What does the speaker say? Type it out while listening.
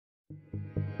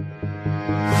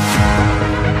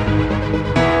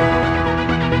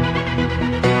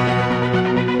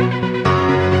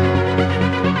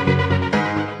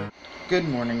Good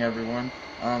morning, everyone.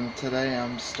 Today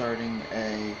I'm starting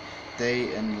a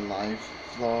day in life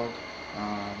vlog.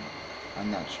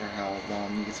 I'm not sure how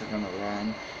long these are gonna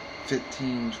run.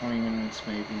 15-20 minutes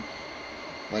maybe,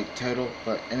 like total.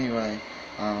 But anyway,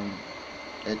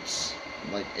 it's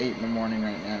like 8 in the morning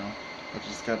right now. I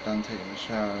just got done taking a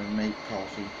shower and made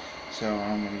coffee. So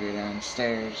I'm gonna go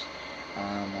downstairs.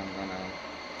 I'm gonna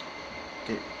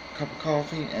get a cup of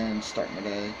coffee and start my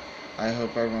day. I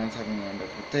hope everyone's having a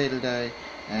wonderful day today,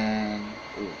 and,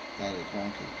 ooh, that is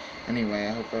wonky. Anyway,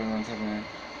 I hope everyone's having a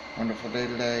wonderful day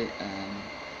today, and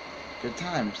good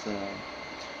time. So,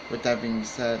 with that being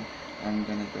said, I'm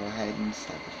gonna go ahead and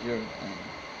stop it here, and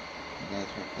you guys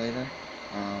talk later.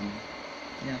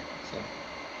 Yeah, so,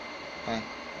 bye.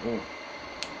 Ooh.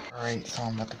 Alright, so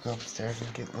I'm about to go upstairs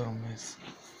and get little miss.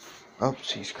 Oh,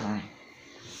 she's crying.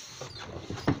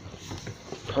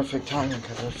 Perfect timing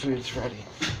because her food's ready.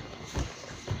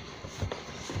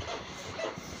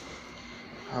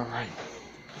 Alright.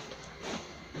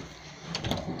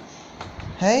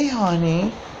 Hey,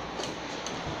 honey.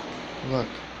 Look.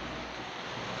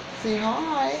 Say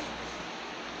hi. You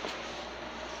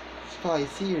probably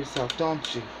see yourself,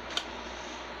 don't you?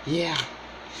 Yeah.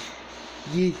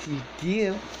 Yes, you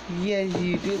do. Yes,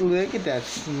 you do. Look at that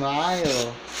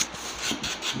smile.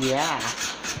 Yeah.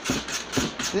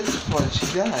 This is what she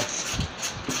does.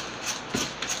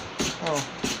 Oh.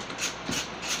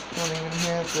 Don't even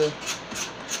have to.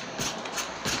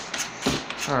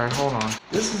 Alright, hold on.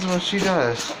 This is what she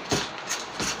does.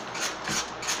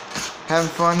 Having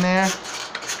fun there?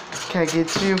 Can I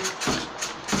get you?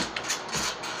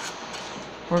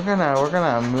 We're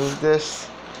gonna move this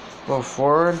a little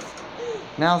forward.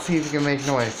 Now see if you can make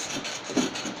noise.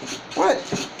 What?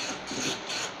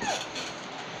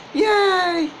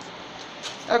 Yay!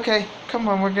 Okay, come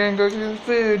on, we're gonna go get the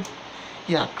food.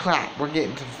 Yeah, clap, we're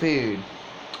getting some food.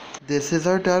 This is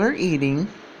our daughter eating.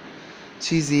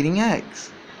 She's eating eggs.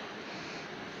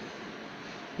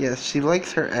 Yes, she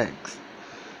likes her eggs.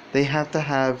 They have to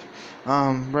have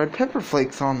red pepper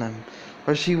flakes on them,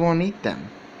 or she won't eat them.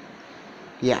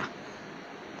 Yeah.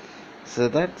 So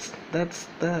that's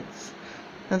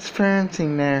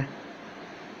parenting there.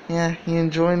 Yeah, you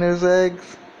enjoying those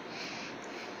eggs?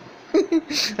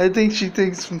 I think she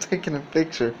thinks I'm taking a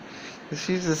picture.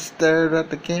 She just stared at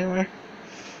the camera.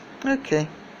 Okay.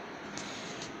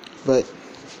 But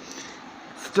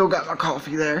still got my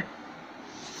coffee there.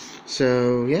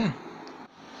 So yeah.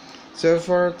 So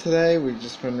far today we've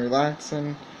just been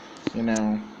relaxing,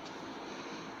 having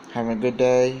a good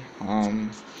day.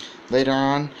 Later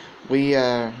on we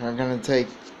are gonna take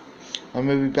a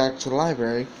movie back to the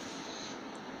library.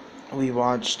 We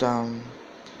watched the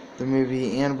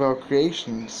movie Annabelle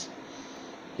Creations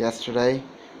yesterday,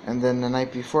 and then the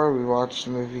night before we watched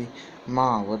the movie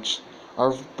Ma, which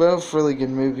are both really good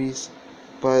movies,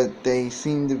 but they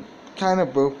seem to kind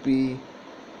of both be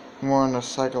more on a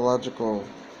psychological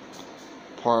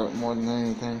part more than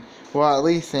anything. Well, at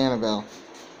least Annabelle.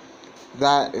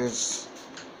 That is,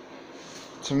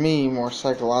 to me, more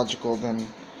psychological than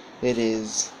it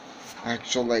is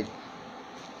actual, like,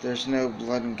 there's no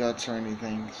blood and guts or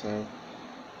anything, so,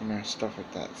 stuff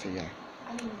like that, so yeah.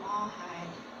 I mean, Law had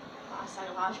a lot of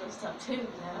psychological stuff too,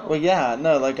 though. Well, yeah,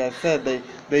 no, like I said,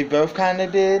 they both kind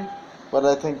of did, but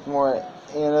I think more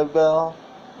Annabelle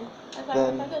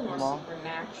than more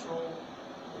supernatural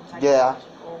than yeah,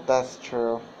 psychological. that's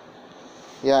true.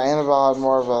 Yeah, Annabelle had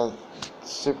more of a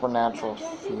supernatural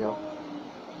feel.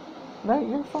 No,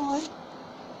 you're fine.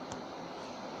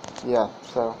 Yeah,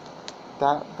 so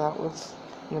that was,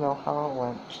 how it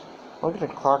went. Look at the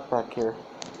clock back here.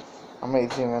 I may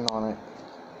zoom in on it.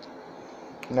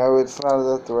 No, it's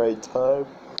not at the right time.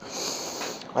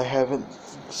 I haven't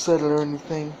said it or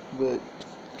anything, but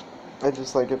I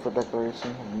just like it for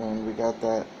decoration. And then we got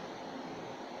that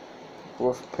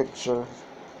wolf picture,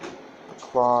 the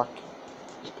clock,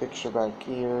 picture back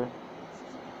here,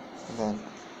 and then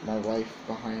my wife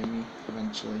behind me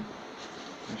eventually.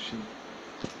 And she.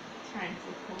 Trying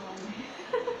to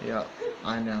Kool-Aid. Yeah,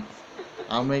 I know.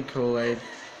 I'll make Kool-Aid.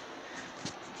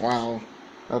 Wow,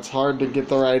 that's hard to get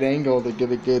the right angle to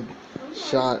get a good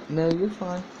shot. No, you're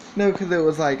fine. No, because it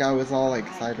was like I was all like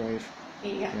sideways.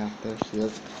 Yeah, there she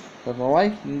is. There's my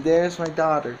wife, and there's my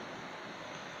daughter.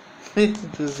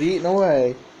 Just eating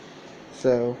away.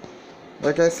 So,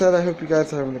 like I said, I hope you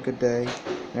guys are having a good day.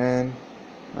 And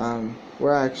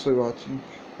we're actually watching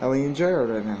Ellie and Jared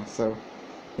right now. So,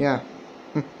 yeah.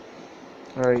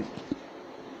 Alright.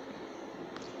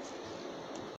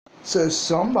 So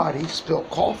somebody spilled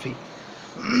coffee.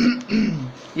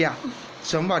 Yeah,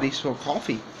 somebody spilled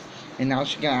coffee. And now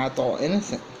she's gonna act all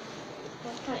innocent.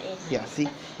 That's not innocent. Yeah, see?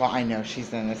 Well, I know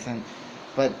she's innocent,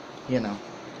 but, you know.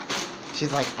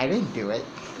 She's like, I didn't do it.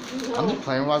 I'm just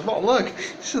playing with my ball. Look,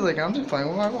 she's like, I'm just playing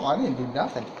with my ball. I didn't do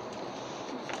nothing.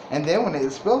 And then when it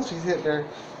spills, she's sitting there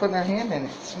putting her hand in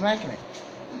it, smacking it.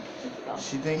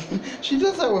 She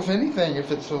does that with anything.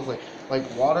 If it spills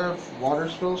like water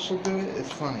spills, she'll do it.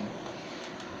 It's funny.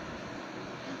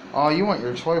 Oh, you want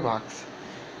your toy box?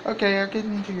 Okay, I'll get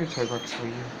into your toy box for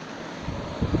you.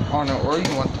 Oh no, or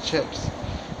you want the chips?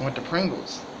 You want the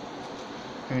Pringles?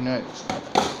 Who knows?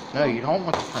 No, you don't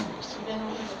want the Pringles.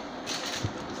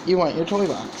 You want your toy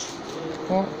box.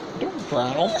 Well, don't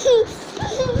rattle.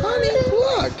 Honey,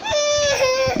 look.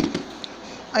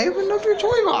 I opened up your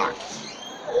toy box.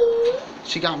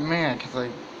 She got mad because I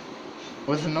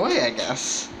was in the way, I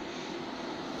guess.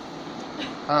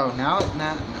 Oh, now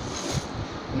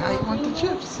you want the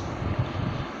chips.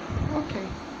 Okay.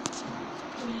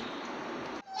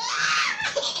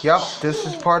 Yep, this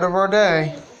is part of our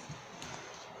day.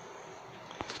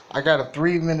 I got a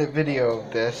 3-minute video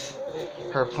of this.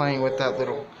 Her playing with that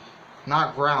little,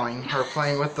 not growling, her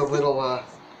playing with the little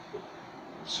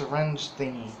syringe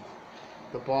thingy.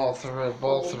 The ball syringe.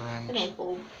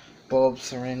 Bulb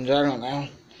syringe, I don't know.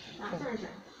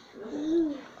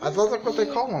 I thought that's what they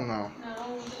call them though.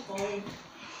 No, just bulb.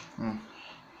 Hmm.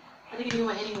 I think a new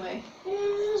one anyway.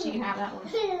 She can have that one.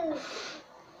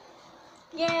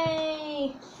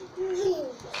 Yay!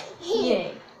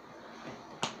 Yay.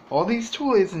 All these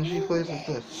toys and she plays with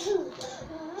this.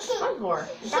 What for?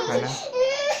 I know.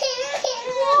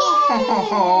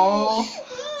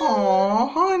 Aww,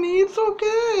 honey, it's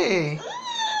okay.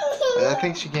 I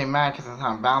think she get mad because it's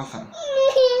not bouncing.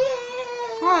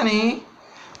 Honey,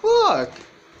 look.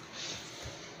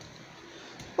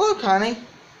 Look, honey.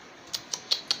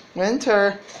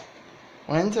 Winter.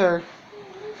 Winter.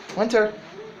 Winter.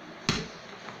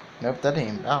 Nope, that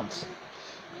didn't bounce.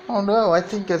 Oh no, I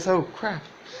think it's, oh crap.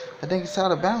 I think it's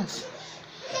out of bounds.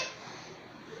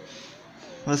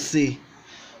 Let's see.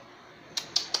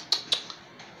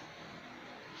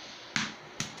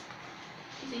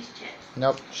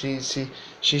 Nope, she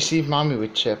sees mommy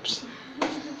with chips.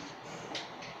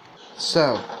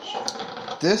 So,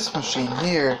 this machine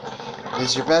here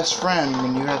is your best friend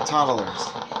when you have toddlers.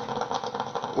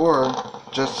 Or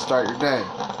just to start your day.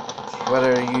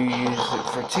 Whether you use it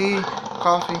for tea,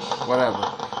 coffee, whatever.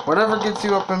 Whatever gets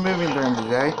you up and moving during the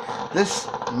day, this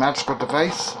magical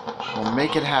device will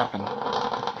make it happen.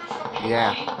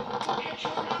 Yeah.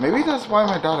 Maybe that's why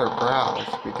my daughter growls,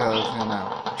 because, you know,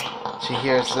 she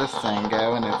hears this thing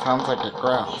go and it sounds like it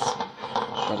growls.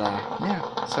 But, yeah,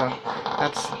 so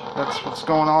that's what's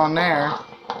going on there.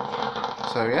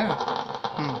 So, yeah.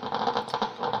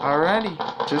 Alrighty.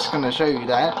 Just gonna show you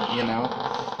that, you know,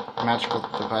 magical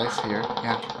device here.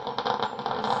 Yeah.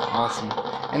 Awesome.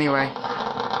 Anyway.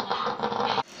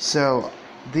 So,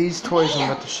 these toys I'm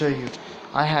about to show you,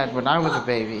 I had when I was a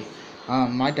baby.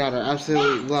 My daughter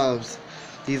absolutely loves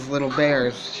these little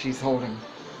bears she's holding.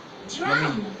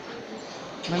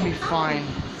 Let me find.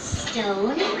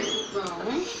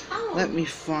 Let me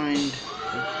find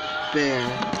a bear.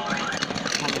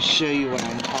 I'm gonna show you what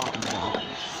I'm talking about.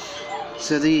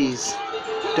 So these,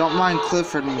 don't mind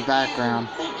Clifford in the background,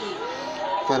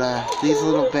 but these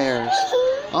little bears.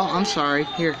 Oh, I'm sorry.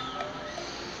 Here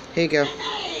you go.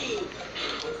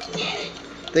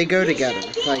 They go together,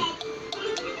 like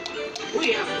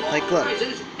look.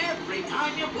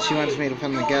 She wants me to put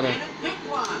them together.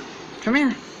 Come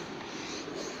here.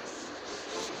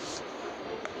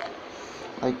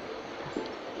 Like,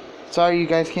 sorry you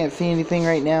guys can't see anything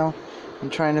right now. I'm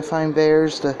trying to find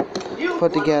bears to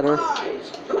put together.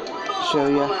 Show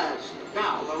you.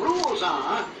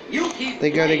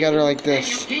 They go together like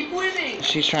this.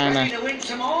 She's trying to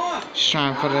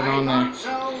put it on there.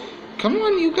 Come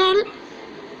on, you got it.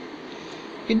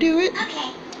 You can do it.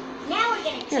 Okay, now we're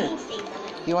gonna change things a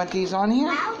little. You want these on here?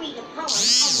 I'll read a poem, and you get to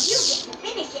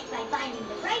finish it by finding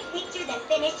the right picture that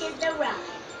finishes the rhyme.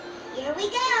 Here we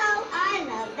go. I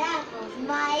love apples,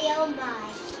 my oh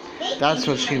my. That's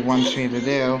what she wants me to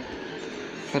do.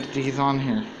 Put these on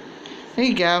here. There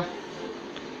you go.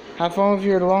 Have fun with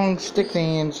your long stick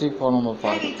thing and see put them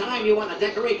apart. Anytime you want to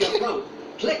decorate your float,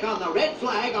 click on the red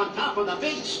flag on top of the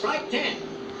big striped tent.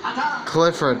 Ta-ta!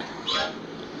 Clifford.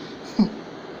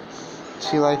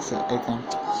 She likes it, I think.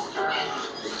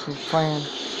 She's playing.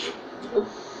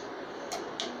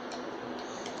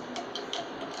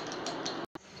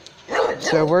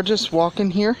 So we're just walking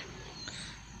here.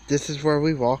 This is where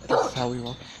we walk. This is how we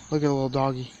walk. Look at the little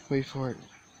doggy. Wait for it.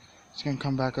 It's gonna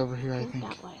come back over here, I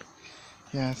think.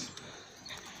 Yes.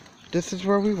 This is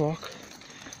where we walk.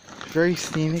 Very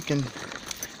scenic and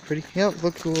pretty. Yep,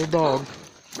 look at the little dog.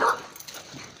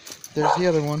 There's the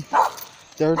other one.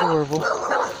 They're adorable.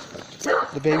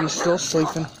 The baby's still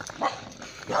sleeping.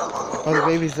 Oh, the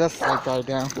baby's just sleep right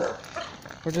now.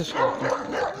 We're just walking.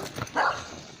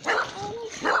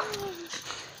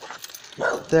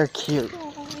 They're cute.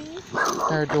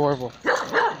 They're adorable.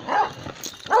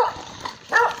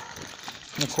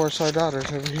 And of course our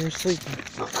daughter's over here sleeping.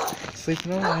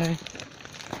 Sleeping away.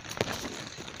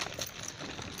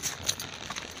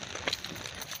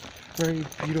 Very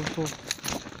beautiful,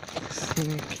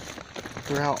 scenic.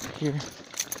 We're out here.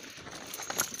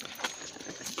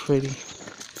 Pretty.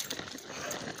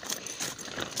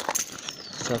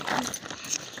 So,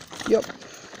 yep.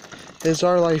 It's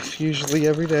our life usually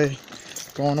every day.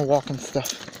 Going to walk and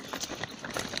stuff.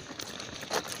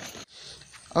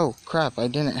 Oh crap, I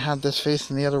didn't have this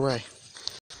facing the other way.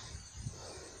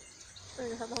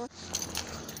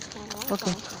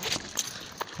 Okay.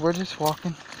 We're just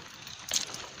walking.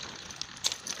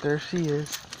 There she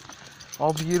is.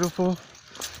 All beautiful.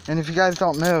 And if you guys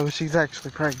don't know, she's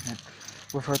actually pregnant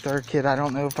with her third kid. I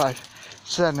don't know if I've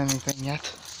said anything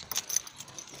yet.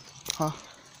 Huh?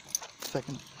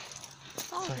 Second.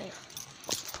 Sorry.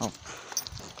 Oh.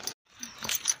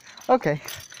 Okay.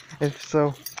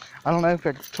 So, I don't know if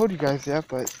I told you guys yet,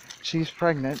 but she's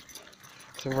pregnant.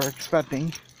 So we're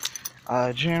expecting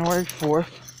January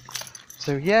 4th.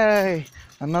 So yay!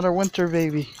 Another winter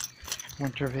baby.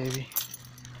 Winter baby.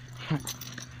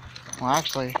 Well,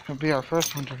 actually, it'll be our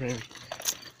first winter baby,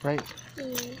 right?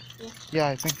 Yeah,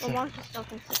 I think so. Well, Mom's still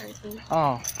considering being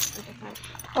Oh.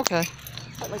 Okay.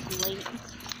 but like late.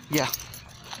 Yeah.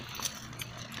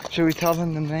 Should we tell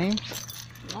them the names?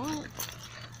 What?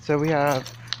 So we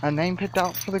have a name picked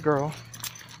out for the girl.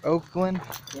 Oakland.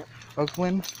 Yep.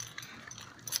 Oakland.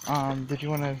 Did you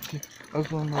want to do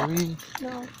Oakland Marie?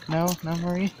 No. No? No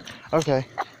Marie? Okay.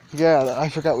 Yeah, I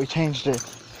forgot we changed it.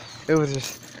 It was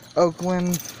just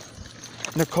Oakland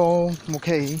Nicole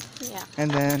Mulcahy. Yeah.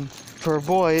 And then for a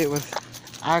boy, it was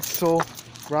Axel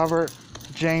Robert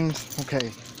James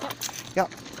Mulcahy.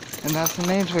 Yep. And that's the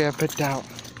names we have picked out.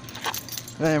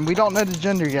 And we don't know the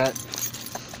gender yet.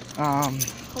 We're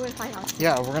gonna find out.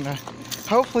 Yeah, we're gonna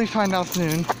hopefully find out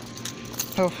soon.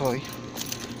 Hopefully.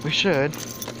 We should.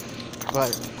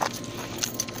 But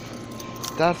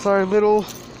that's our little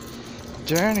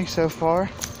journey so far.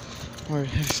 We're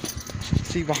just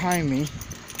see behind me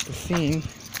the scene.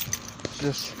 It's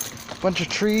just a bunch of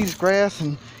trees, grass,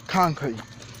 and concrete.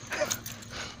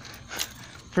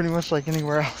 Pretty much like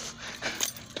anywhere else.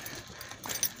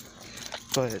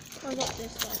 But We'll go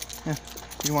this way. yeah,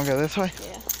 you want to go this way?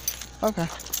 Yeah. Okay.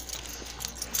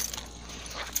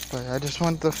 But I just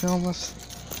wanted to film us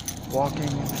walking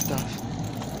and stuff.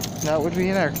 That would be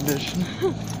an air conditioner,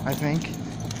 I think.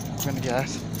 I'm gonna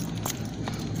guess.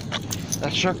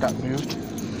 That shirt got moved.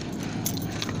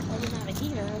 Well, we have a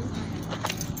heater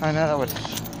in. I know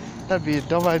that'd be a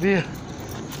dumb idea.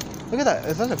 Look at that.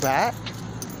 Is that a bat?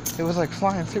 It was like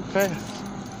flying super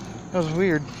fast. That was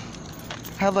weird.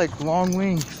 Had like long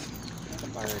wings. It's a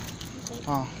bird.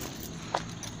 Oh.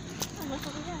 Oh, look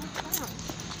over there. Come on.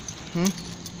 Hmm?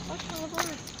 Look for the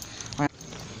bird.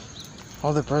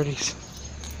 All the birdies.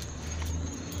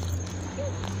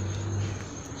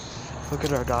 Look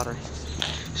at our daughter.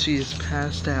 She is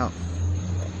passed out.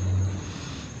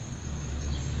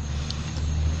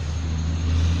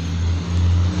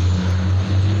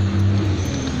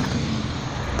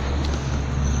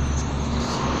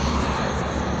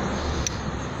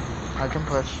 I can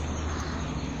push.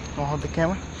 Wanna hold the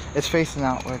camera? It's facing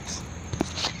outwards.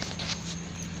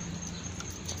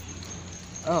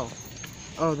 Oh.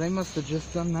 Oh, they must have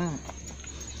just done that.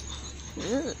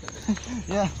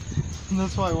 Yeah.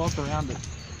 That's why I walked around it.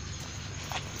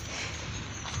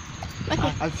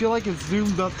 I feel like it's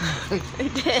zoomed up in my face.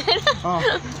 It did.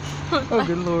 Oh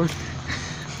good lord.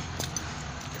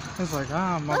 It's like,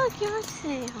 my... Look, yard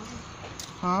sale.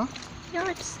 Huh?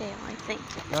 Yard sale, I think.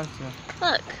 Gotcha.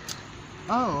 Look.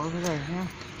 Oh, over there, yeah.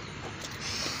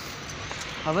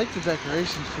 I like the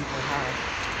decorations people have.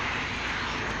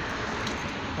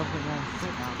 Hope they're gonna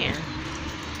fit out Yeah. there.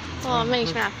 Well, it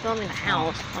makes me not filming the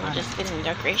house. I'm just getting the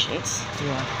decorations.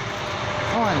 Yeah.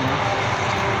 Oh, I know.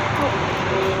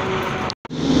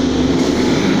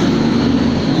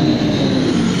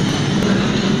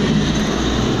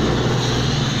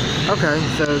 Okay,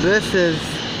 so this is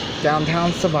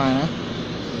downtown Savannah.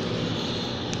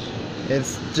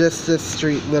 It's just this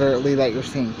street, literally, that you're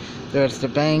seeing. There's the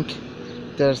bank,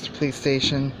 there's the police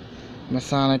station,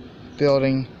 Masonic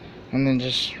building, and then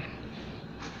just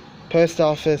post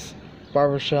office,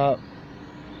 barbershop,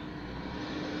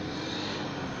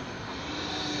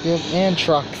 yep, and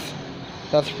trucks.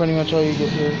 That's pretty much all you get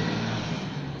here.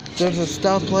 There's a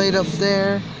stoplight up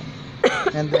there,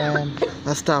 and then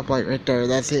a stoplight right there.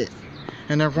 That's it.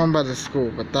 And there's one by the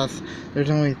school, but there's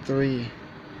only 3.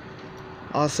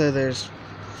 Also, there's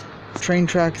train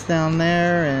tracks down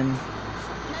there, and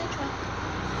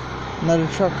another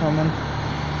truck coming.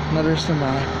 Another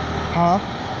semi. Huh?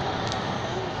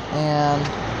 And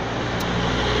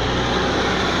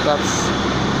that's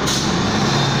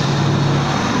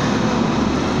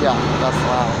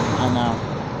loud, I know.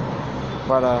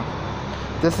 But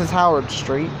this is Howard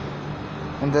Street,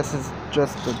 and this is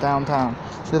just the downtown.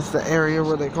 This is the area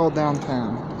where they call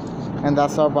downtown, and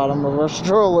that's our bottom of our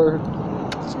stroller.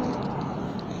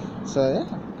 So yeah,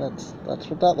 that's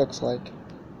what that looks like.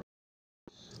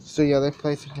 So yeah, this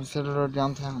place is considered our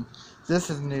downtown. This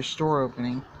is a new store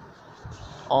opening.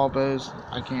 All those,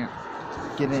 I can't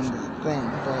get into the thing,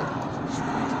 but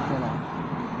you know,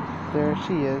 there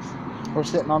she is. We're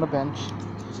sitting on a bench.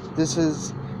 This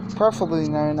is preferably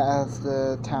known as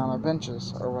the town of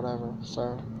benches or whatever.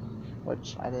 So,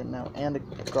 which I didn't know, and the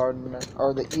Garden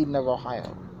or the Eden of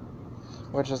Ohio,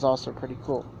 which is also pretty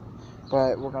cool.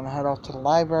 But we're gonna head off to the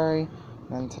library,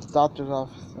 then to the doctor's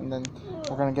office, and then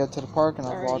we're gonna go to the park and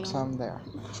I'll vlog some there.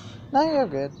 No, you're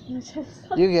good.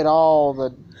 You get all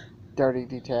the dirty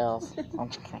details. I'm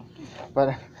just kidding.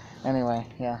 But anyway,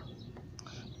 yeah.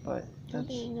 But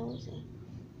that's,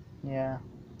 yeah,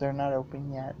 they're not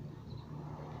open yet.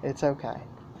 It's okay.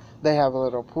 They have a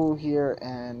little pool here,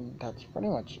 and that's pretty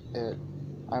much it.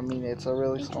 I mean, it's a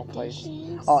really small place.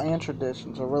 Oh, and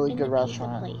Traditions, a really good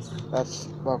restaurant. That's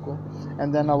local.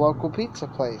 And then a local pizza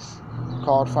place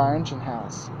called Fire Engine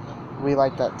House. We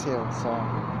like that too. So,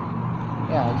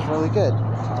 yeah, it's really good.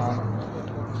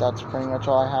 That's pretty much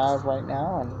all I have right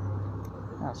now, and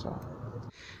that's all.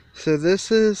 So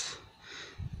this is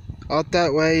out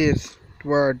that way is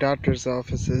where our doctor's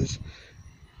office is,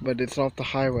 but it's off the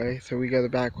highway, so we go the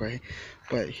back way.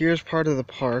 But here's part of the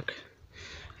park.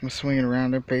 I'm swinging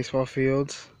around it, baseball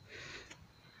fields,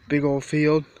 big old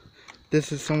field.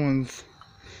 This is someone's,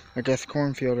 I guess,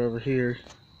 cornfield over here.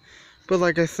 But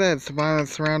like I said, it's an island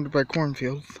surrounded by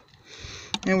cornfields,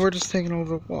 and we're just taking a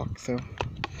little walk. So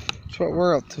that's what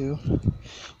we're up to.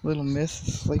 Little Miss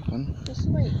is sleeping. She's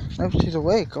awake. Oh, she's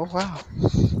awake. Oh wow.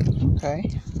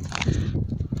 Okay.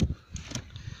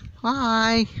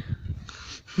 Hi.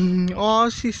 Oh,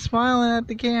 she's smiling at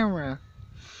the camera.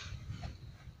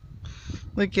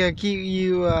 Look how cute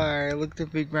you are. Look at the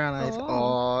big brown eyes.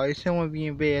 Oh, is someone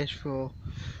being bashful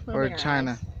or trying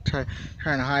to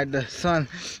hide the sun?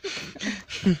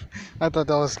 I thought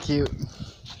that was cute.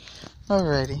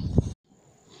 Alrighty.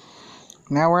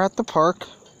 Now we're at the park,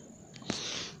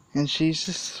 and she's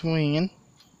just swinging.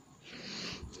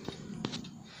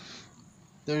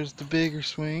 There's the bigger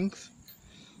swings.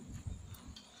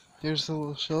 There's the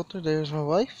little shelter. There's my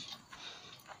wife.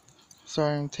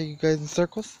 Sorry, I'm gonna take you guys in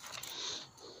circles.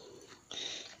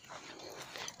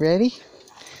 Ready?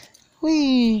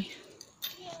 Whee!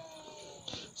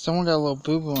 Someone got a little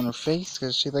boo-boo on her face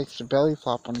because she likes to belly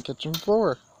flop on the kitchen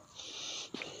floor.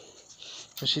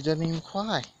 But she doesn't even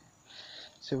cry.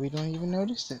 So we don't even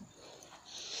notice it.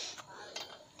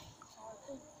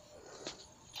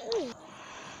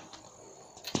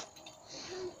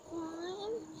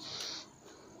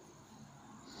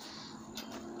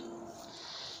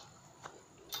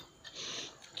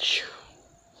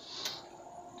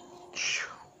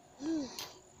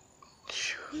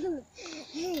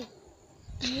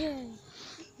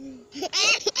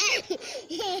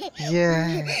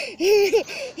 Yeah.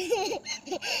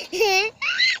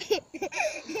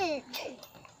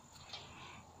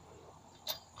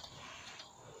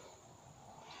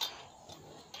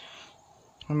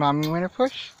 Mommy want to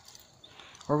push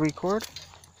or record?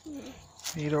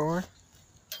 Either or.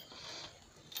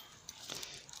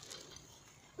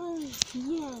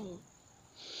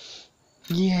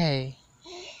 Yay. Yay.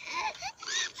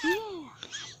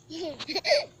 Yeah.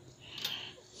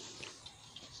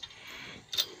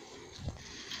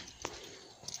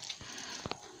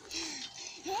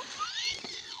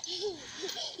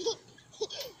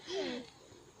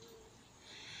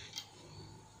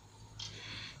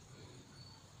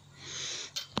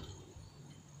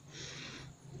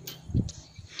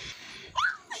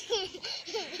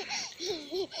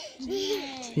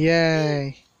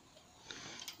 Yay.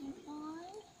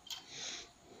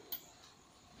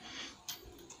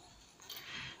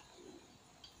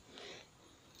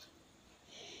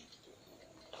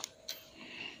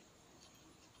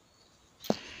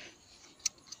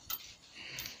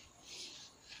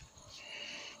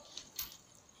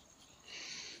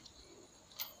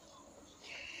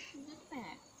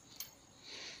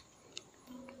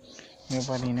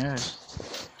 Nobody knows.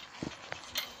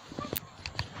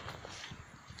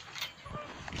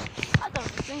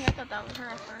 that was her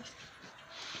at first.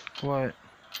 What?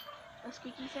 A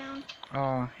squeaky sound.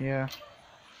 Oh, yeah.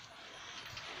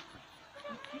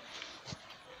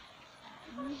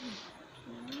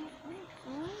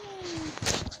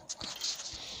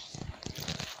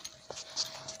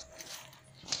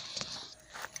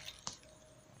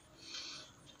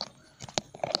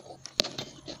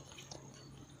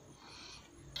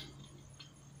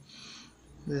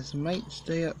 This might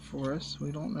stay up for us.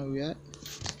 We don't know yet.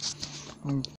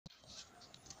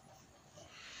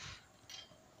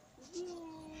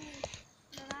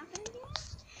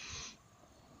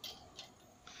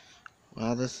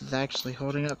 Well, this is actually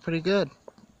holding up pretty good.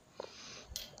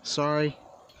 Sorry.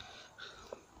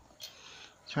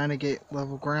 Trying to get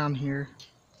level ground here.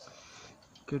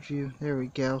 Good view. There we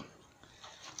go.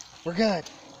 We're good.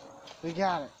 We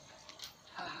got it.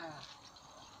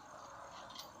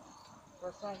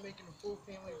 First time making a full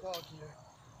family vlog here.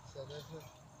 So this is,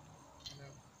 you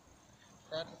know,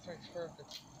 practice makes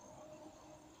perfect.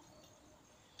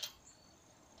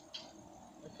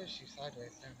 I push you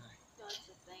sideways, don't I? No, it's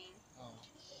the same. Oh.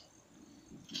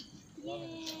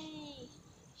 Yay!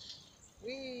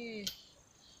 Wee!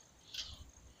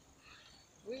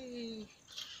 Wee!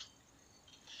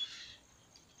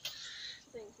 She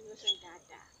thinks she's listening to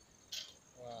Dada.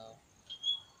 Wow.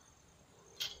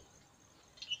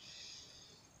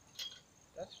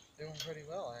 That's doing pretty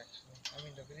well, actually. I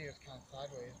mean, the video's kind of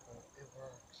sideways, but it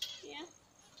works. Yeah.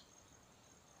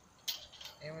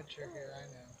 Amateur here, I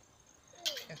know.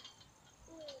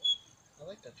 I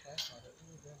like the trash on it.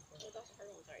 Ooh, that's Well, fun. it's also her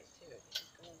own size too.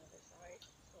 She's going on the other side.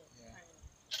 So it's Yeah. kind of.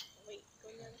 Wait, go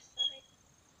on the other side.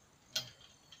 Yeah.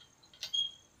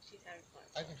 She's having fun.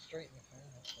 I can straighten the fan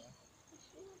up, though.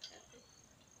 She looks happy.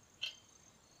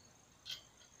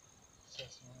 So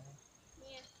small.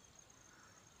 Yeah.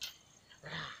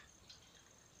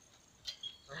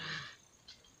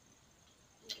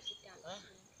 You can sit down.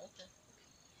 Okay.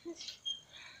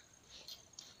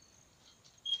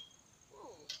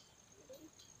 Oh.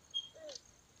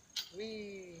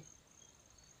 Wee!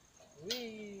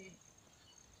 Wee!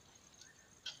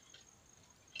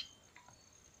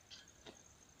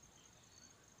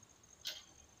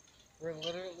 We're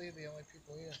literally the only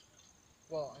people here.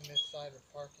 Well, on this side of the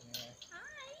park anyway. Hi.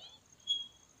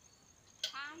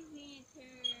 Hi, Winter.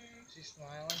 She's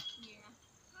smiling? Yeah.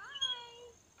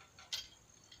 Hi.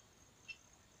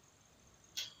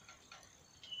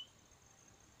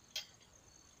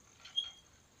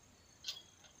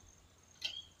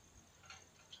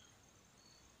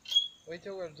 Wait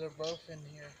till they're both in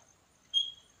here.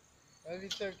 That'd be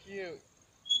so cute.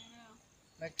 I know.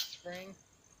 Next spring.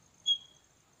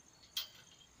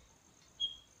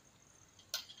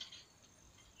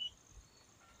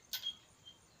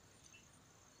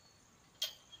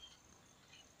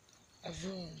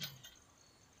 Avoom.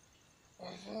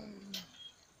 Avoom.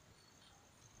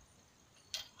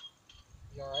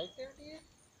 You alright there, dear?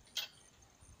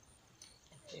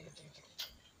 I'm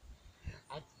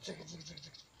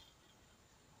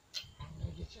gonna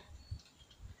get you.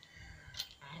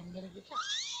 I'm gonna get you.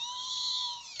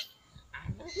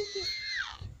 I'm gonna get you.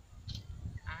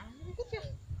 I'm gonna get you.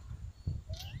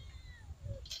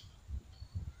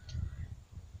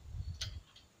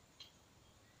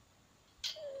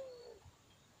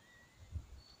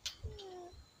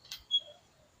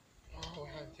 Oh, we're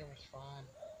having too much fun.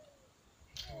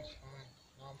 Too much fun.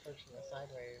 Now I'm pushing it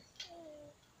sideways.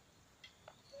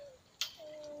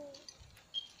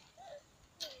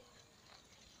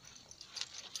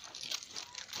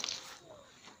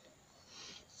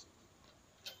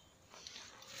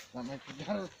 That might be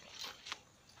better.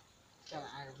 Gotta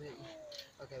aggravate you.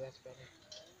 Okay, that's better.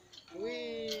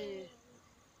 Wee!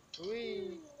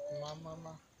 Wee!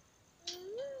 Mama.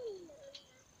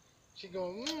 She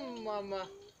go, mama.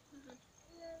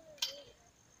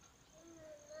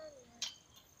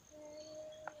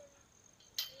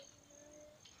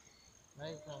 Now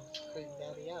you're kind of creeping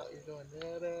daddy out. You're going da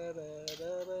da da da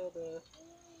da da.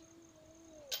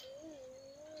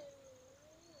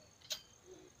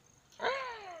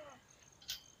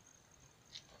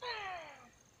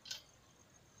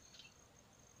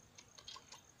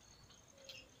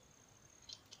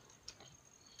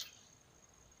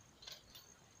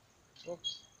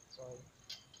 Whoops, sorry.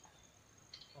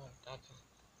 Come on, gotcha.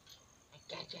 I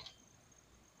gotcha.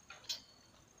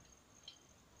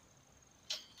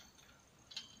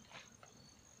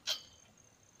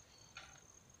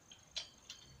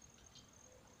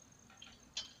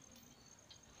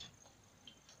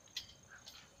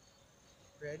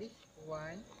 Ready?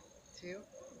 1, 2,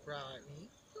 growl at me.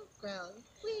 Growl at me.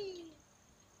 Wee!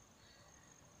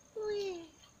 Wee!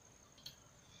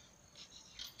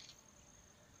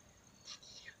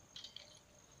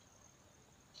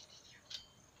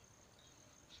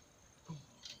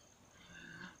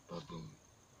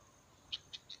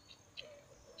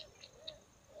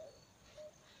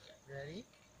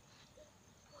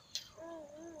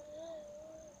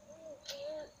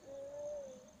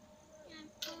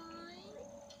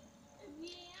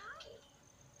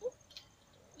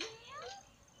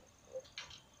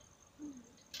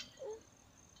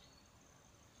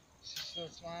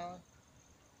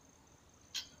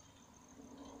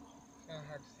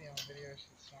 hard to see on video.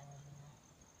 She's smiling now.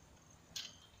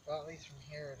 Well, at least from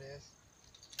here it is.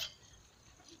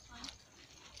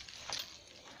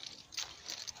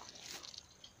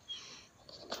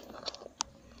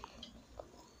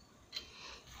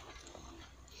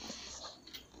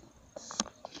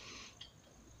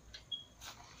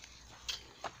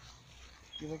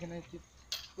 You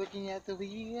looking at the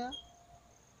video?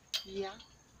 Yeah.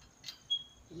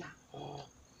 Yeah. Oh.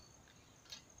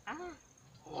 Ah.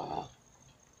 Oh.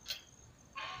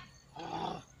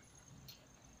 Oh.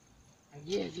 I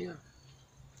get you.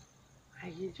 I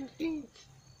get your feet.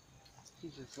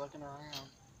 She's just looking around.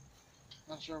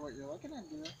 Not sure what you're looking at,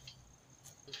 dear.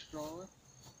 The stroller.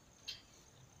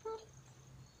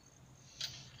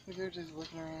 They're just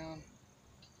looking around.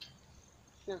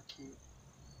 So cute.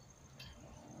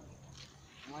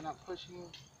 Am I not pushing you?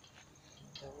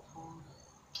 Every time.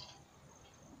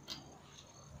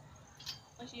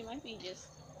 Well, she might be just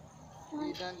Are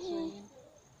you done swinging?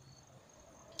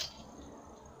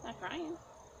 not crying.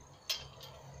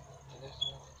 I guess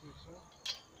you have to keep swinging.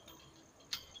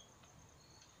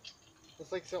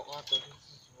 It's like so awkward.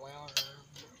 It's just wailing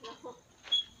around.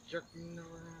 Jerking around.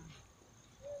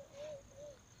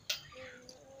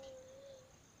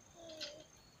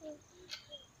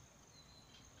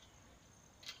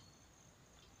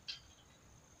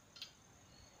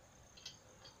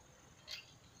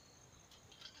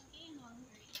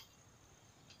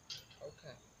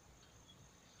 Okay.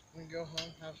 We can go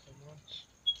home, have some lunch.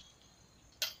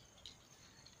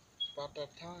 It's about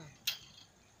that time.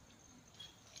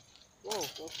 Whoa,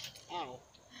 whoops. Ow.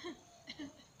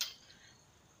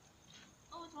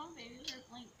 Oh, it's one baby. Her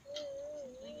blink.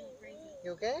 She's blinking like crazy.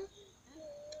 You okay?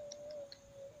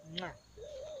 No.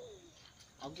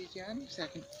 I'll get you in a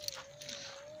second.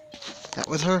 That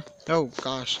was her. Oh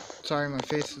gosh. Sorry, my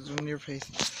face is in your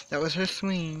face. That was her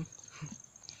swing.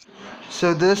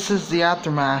 So this is the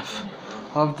aftermath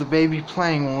of the baby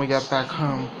playing when we got back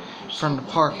home from the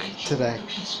park today.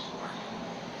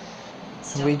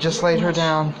 We just laid her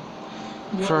down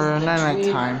for night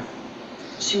time.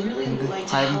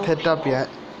 I haven't picked up yet.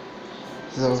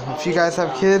 So if you guys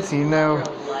have kids, you know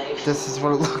this is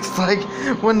what it looks like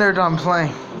when they're done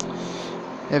playing.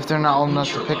 If they're not old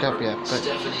enough to pick up yet. But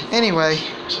anyway,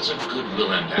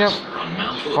 yep,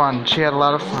 fun. She had a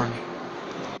lot of fun.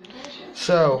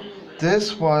 So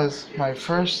this was my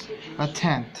first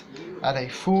attempt at a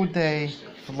full day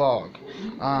vlog.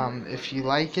 If you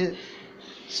like it,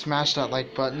 smash that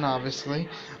like button, obviously.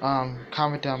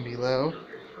 Comment down below.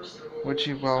 Which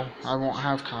I won't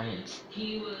have comments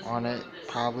on it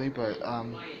probably, but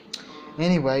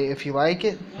anyway, if you like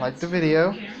it, like the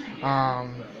video,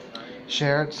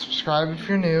 share it, subscribe if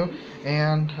you're new,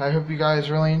 and I hope you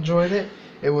guys really enjoyed it.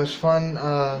 It was fun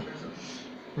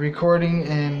recording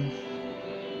and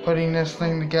putting this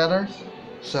thing together,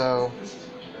 so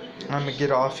I'm gonna get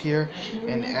off here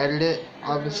and edit it,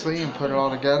 obviously, and put it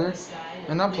all together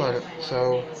and upload it.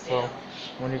 So, well,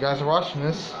 when you guys are watching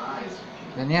this,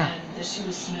 then yeah.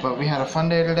 But we had a fun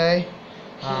day today.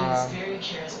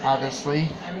 Obviously,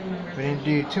 we didn't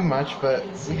do too much, but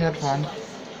we had fun.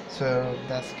 So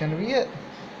that's gonna be it.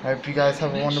 I hope you guys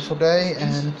have a wonderful day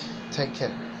and take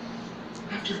care.